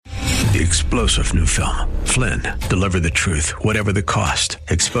the explosive new film, Flynn, deliver the truth, whatever the cost,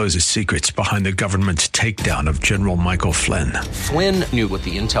 exposes secrets behind the government's takedown of General Michael Flynn. Flynn knew what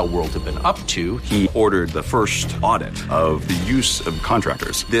the intel world had been up to. He ordered the first audit of the use of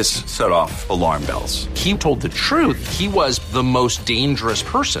contractors. This set off alarm bells. He told the truth. He was the most dangerous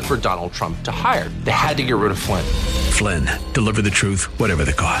person for Donald Trump to hire. They had to get rid of Flynn. Flynn, deliver the truth, whatever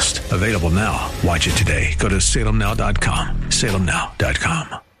the cost. Available now. Watch it today. Go to salemnow.com.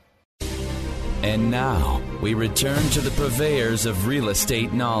 salemnow.com. And now, we return to the purveyors of real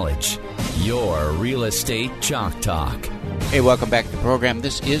estate knowledge. Your Real Estate Chalk Talk. Hey, welcome back to the program.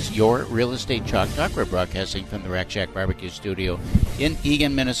 This is your Real Estate Chalk Talk. We're broadcasting from the Rack Shack Barbecue Studio in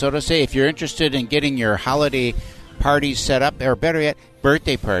Eagan, Minnesota. Say, if you're interested in getting your holiday parties set up, or better yet,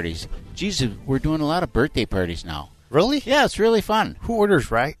 birthday parties. Jesus, we're doing a lot of birthday parties now. Really? Yeah, it's really fun. Who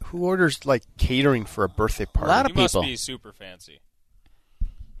orders like catering for a birthday party? A lot of You people. must be super fancy.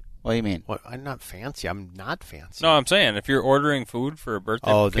 What do you mean? What? I'm not fancy. I'm not fancy. No, I'm saying if you're ordering food for a birthday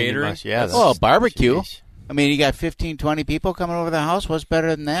then you catering, must, yeah. Well, barbecue. Jeez. I mean, you got 15, 20 people coming over the house. What's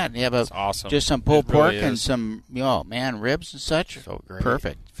better than that? You have that's awesome. just some pulled It really pork and is. some, ribs and such. So great.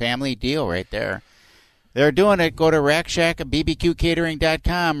 Perfect. Family deal right there. They're doing it. Go to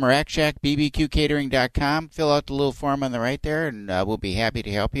RackShackBBQCatering.com, RackShackBBQCatering.com. Fill out the little form on the right there, and we'll be happy to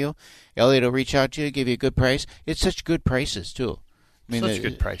help you. Elliot will reach out to you, give you a good price. It's such good prices, too. Such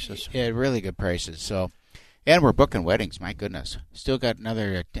good prices. Yeah, really good prices. So, and we're booking weddings. My goodness, still got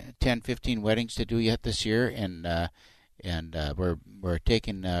another 10, 15 weddings to do yet this year, and we're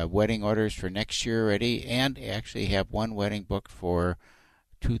taking wedding orders for next year already, and actually have one wedding booked for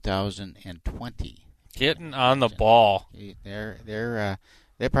 2020. Getting on the ball. They'll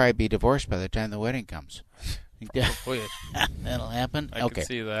probably be divorced by the time the wedding comes. Hopefully. That'll happen. I Okay. can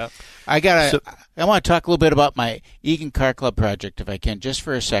see that. I want to talk a little bit about my Eagan Car Club project, if I can, just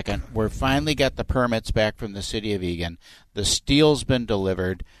for a second. We're finally got the permits back from the city of Eagan. The steel's been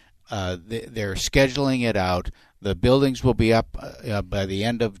delivered. They're scheduling it out. The buildings will be up by the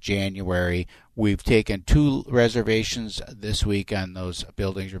end of January. We've taken 2 reservations this week on those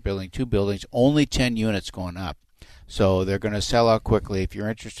buildings. We're building 2 buildings, only 10 units going up. So they're going to sell out quickly. If you're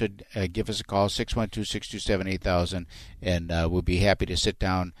interested, give us a call, 612-627-8000, and we'll be happy to sit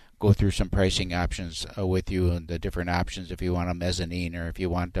down, go through some pricing options with you and the different options if you want a mezzanine or if you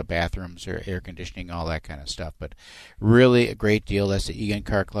want bathrooms or air conditioning, all that kind of stuff. But really a great deal. That's the Eagan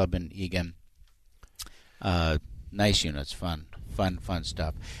Car Club in Eagan. Nice units, fun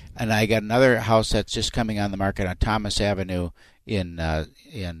stuff. And I got another house that's just coming on the market on Thomas Avenue in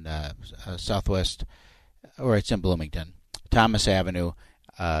Southwest, or it's in Bloomington. Thomas Avenue,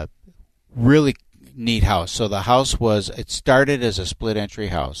 really neat house. So the house it started as a split entry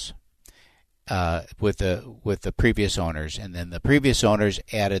house with the previous owners, and then the previous owners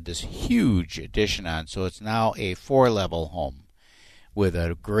added this huge addition on. So it's now a 4-level home with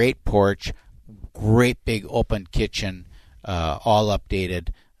a great porch, great big open kitchen, all updated,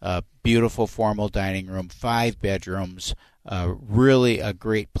 beautiful formal dining room, 5 bedrooms. Really a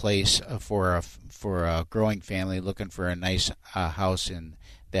great place for a growing family looking for a nice house in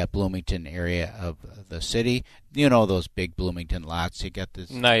that Bloomington area of the city. You know those big Bloomington lots. You got this.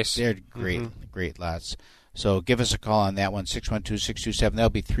 Nice. They're great lots. So give us a call on that one, 612-627. That'll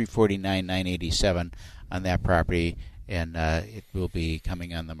be $349,987 on that property, and it will be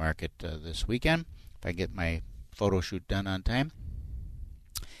coming on the market this weekend if I get my photo shoot done on time.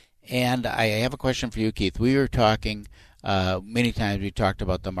 And I have a question for you, Keith. We were talking many times. We talked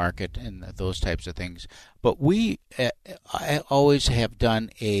about the market and those types of things, but I always have done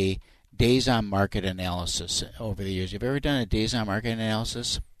a days on market analysis over the years. Have you ever done a days on market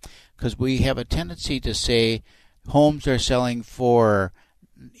analysis? Because we have a tendency to say homes are selling for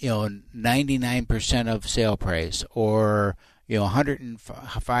 99% of sale price, or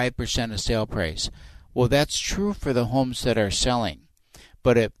 105% of sale price. Well, that's true for the homes that are selling.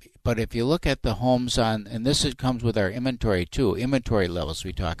 But if you look at the homes and this comes with our inventory too, inventory levels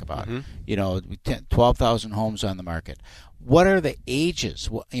we talk about, 12,000 homes on the market. What are the ages?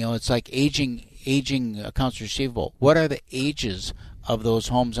 It's like aging accounts receivable. What are the ages of those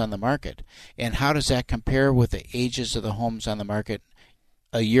homes on the market? And how does that compare with the ages of the homes on the market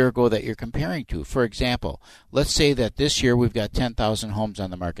a year ago that you're comparing to? For example, let's say that this year we've got 10,000 homes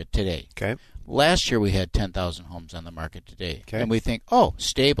on the market today. Okay. Last year we had 10,000 homes on the market today. Okay. And we think,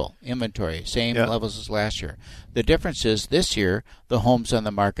 stable inventory, same levels as last year. The difference is this year the homes on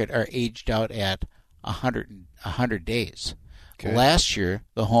the market are aged out at 100 days. Okay. Last year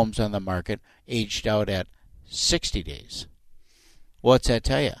the homes on the market aged out at 60 days. What's that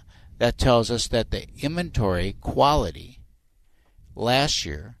tell you? That tells us that the inventory quality last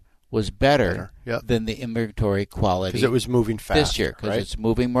year was better Yep. than the inventory quality Because it was moving fast this year, because right? it's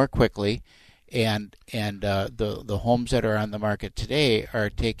moving more quickly, and the homes that are on the market today are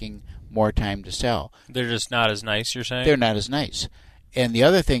taking more time to sell. They're just not as nice, you're saying? They're not as nice. And the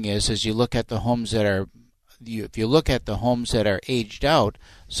other thing is you look at the homes that are, if you look at the homes that are aged out,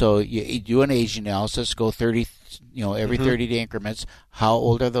 so you do an age analysis, go 30, every 30-day increments. How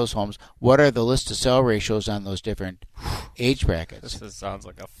old are those homes? What are the list to sell ratios on those different age brackets? This sounds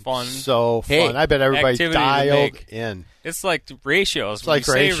like a fun. So Hey, fun. I bet everybody activity to dialed make. in. It's like ratios. It's when like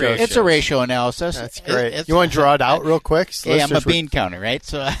you say ratios. It's a ratio analysis. That's great. It's- You want to draw it out real quick? Hey, I'm a Listeners would- bean counter, right?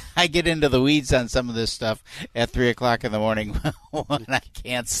 So I get into the weeds on some of this stuff at 3 o'clock in the morning when I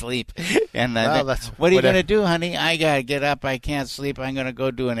can't sleep. And Well, that's what are you whatever. going to do, honey? I got to get up. I can't sleep. I'm going to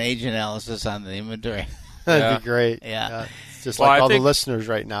go do an age analysis on the inventory. That'd Yeah. be great. Yeah. It's just Well, like I all the think- listeners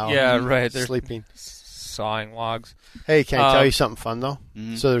right now. Yeah, right. They're Sleeping. sawing logs. Hey, can I tell Um, you something fun, though?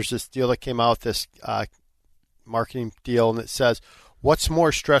 So there's this deal that came out, this marketing deal, and it says, what's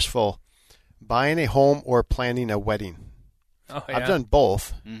more stressful, buying a home or planning a wedding? Oh, yeah. I've done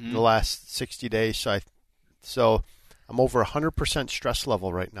both in the last 60 days, so I'm over 100% stress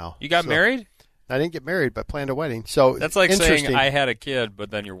level right now. You got So- married? I didn't get married, but planned a wedding. So That's like interesting. saying I had a kid, but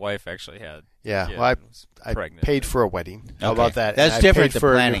then your wife actually had. Yeah, a kid well, and was I pregnant. paid for a wedding. How Okay. about that? That's And I different paid than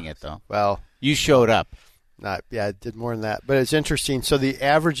for a planning new- it, though. Well, You showed up. I did more than that, but it's interesting. So the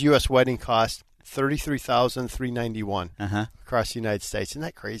average U.S. wedding cost $33,391 across the United States. Isn't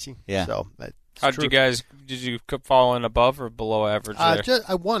that crazy? Yeah. So that's How true. did you guys? Did you fall in above or below average there?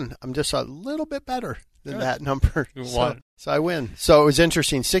 I won. I'm just a little bit better than that number. You So- won. So I win. So it was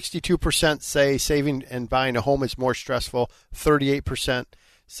interesting. 62% say saving and buying a home is more stressful. 38%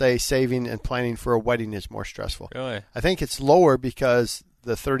 say saving and planning for a wedding is more stressful. Really? I think it's lower because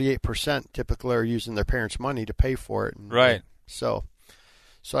the 38% typically are using their parents' money to pay for it. And, Right. So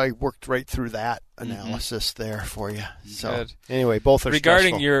I worked right through that analysis there for you. So Good. anyway, both are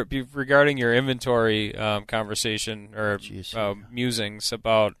regarding stressful. your inventory conversation or musings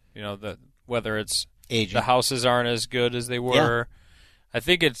about whether it's Aging. the houses aren't as good as they were. I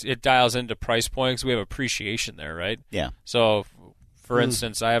think it dials into price points. We have appreciation there, right? Yeah. So, for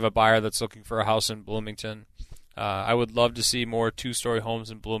instance, I have a buyer that's looking for a house in Bloomington. I would love to see more two-story homes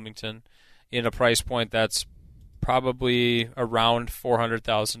in Bloomington in a price point that's probably around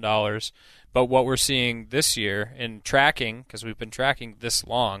 $400,000. But what we're seeing this year in tracking, because we've been tracking this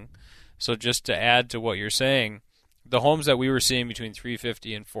long, so just to add to what you're saying, the homes that we were seeing between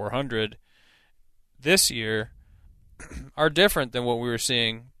 $350,000 and $400,000 this year are different than what we were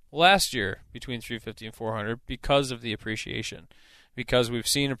seeing last year between $350,000 and $400,000 because of the appreciation. Because we've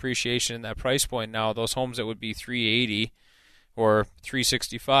seen appreciation in that price point now, those homes that would be $380,000 or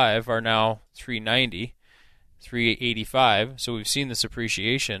 $365,000 are now $390,000, $385,000. So we've seen this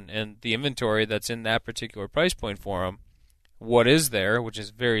appreciation, and the inventory that's in that particular price point for them, what is there, which is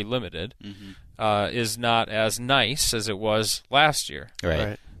very limited, is not as nice as it was last year.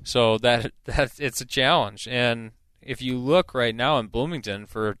 Right. So that it's a challenge. And if you look right now in Bloomington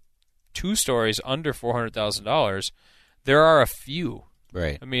for 2 stories under $400,000, there are a few.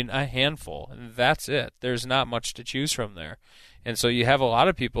 Right. I mean, a handful, and that's it. There's not much to choose from there. And so you have a lot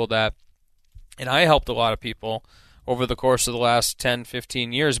of people that, and I helped a lot of people over the course of the last 10,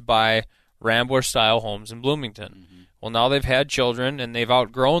 15 years buy Rambler-style homes in Bloomington. Well, now they've had children, and they've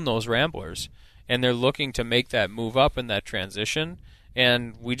outgrown those Ramblers, and they're looking to make that move up in that transition,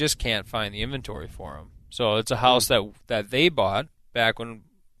 and we just can't find the inventory for them. So it's a house that they bought back when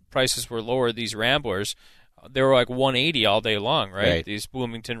prices were lower, these Ramblers. They were like $180 all day long, right? These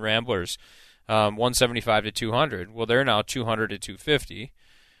Bloomington Ramblers, $175 to $200. Well, they're now $200 to $250,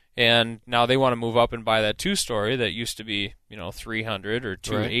 and now they want to move up and buy that 2-story that used to be $300 or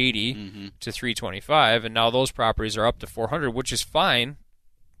 $280 to $325, and now those properties are up to $400, which is fine,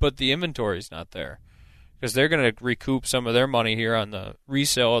 but the inventory's not there because they're going to recoup some of their money here on the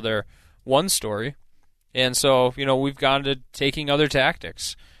resale of their 1-story, and so we've gone to taking other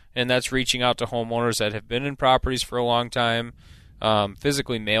tactics. And that's reaching out to homeowners that have been in properties for a long time,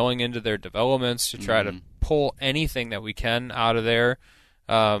 physically mailing into their developments to try to pull anything that we can out of there,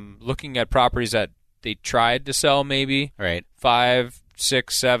 looking at properties that they tried to sell maybe 5,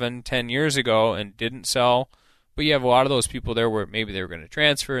 6, 7, 10 years ago and didn't sell. But you have a lot of those people there where maybe they were going to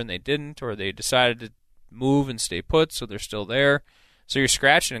transfer and they didn't, or they decided to move and stay put, so they're still there. So you're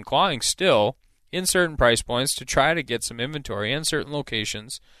scratching and clawing still in certain price points to try to get some inventory in certain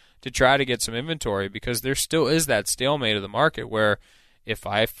locations to try to get some inventory, because there still is that stalemate of the market where if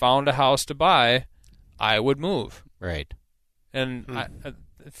I found a house to buy, I would move. Right. And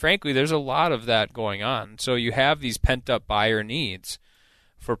frankly, there's a lot of that going on. So you have these pent-up buyer needs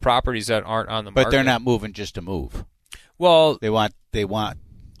for properties that aren't on the market. But they're not moving just to move. Well, they want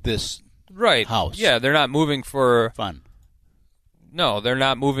this house. Yeah, they're not moving for fun. No, they're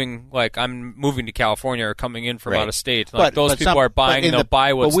not moving like I'm moving to California or coming in from out of state. But Like those people are buying, and they'll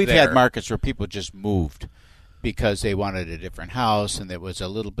buy what's there. But we've had markets where people just moved because they wanted a different house, and it was a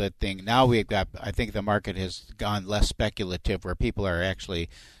little bit thing. Now we've got, I think the market has gone less speculative, where people are actually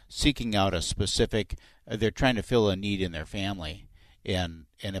seeking out a specific, they're trying to fill a need in their family. And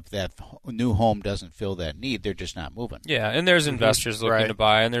if that new home doesn't fill that need, they're just not moving. Yeah, and there's investors looking to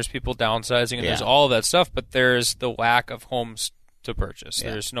buy, and there's people downsizing, and there's all of that stuff, but there's the lack of homes to purchase.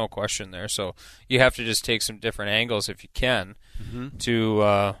 Yeah. There's no question there. So you have to just take some different angles if you can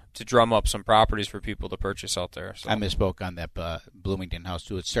to drum up some properties for people to purchase out there. So. I misspoke on that Bloomington house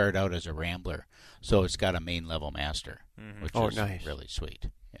too. It started out as a Rambler, so it's got a main level master, which is nice. Really sweet.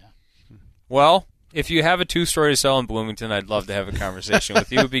 Yeah. Well, if you have a 2-story to sell in Bloomington, I'd love to have a conversation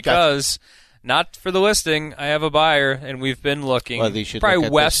with you because. Not for the listing. I have a buyer, and we've been looking. Well, you should probably look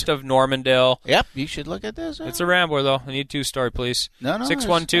at west of Normandale. Yep, you should look at this. It's a Rambler, though. I need 2-story, please. No.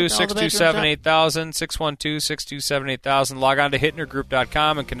 612-627-8000, 612-627-8000. Log on to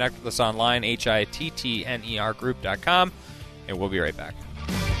hittnergroup.com and connect with us online, HITTNER group.com, and we'll be right back.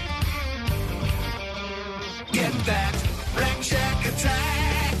 Get that Rack Shack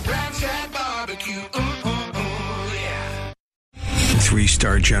attack, Rack Shack barbecue.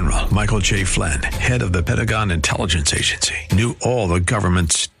 3-star General Michael J. Flynn, head of the Pentagon Intelligence Agency, knew all the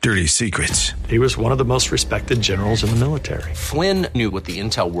government's dirty secrets. He was one of the most respected generals in the military. Flynn knew what the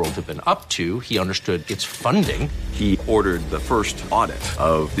intel world had been up to. He understood its funding. He ordered the first audit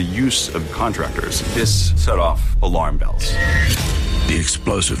of the use of contractors. This set off alarm bells. The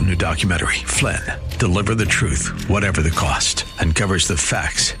explosive new documentary, Flynn, Deliver the Truth, Whatever the Cost, uncovers the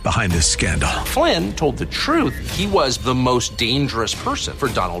facts behind this scandal. Flynn told the truth. He was the most dangerous person for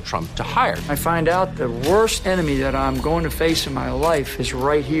Donald Trump to hire. I find out the worst enemy that I'm going to face in my life is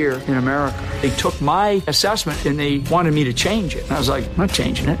right here in America. They took my assessment and they wanted me to change it. And I was like, I'm not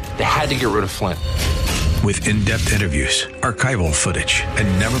changing it. They had to get rid of Flynn. With in-depth interviews, archival footage,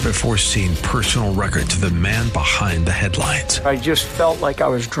 and never-before-seen personal records of the man behind the headlines. I just felt like I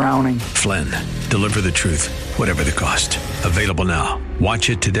was drowning. Flynn, Deliver the Truth, Whatever the Cost. Available now.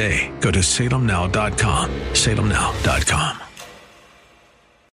 Watch it today. Go to salemnow.com. salemnow.com.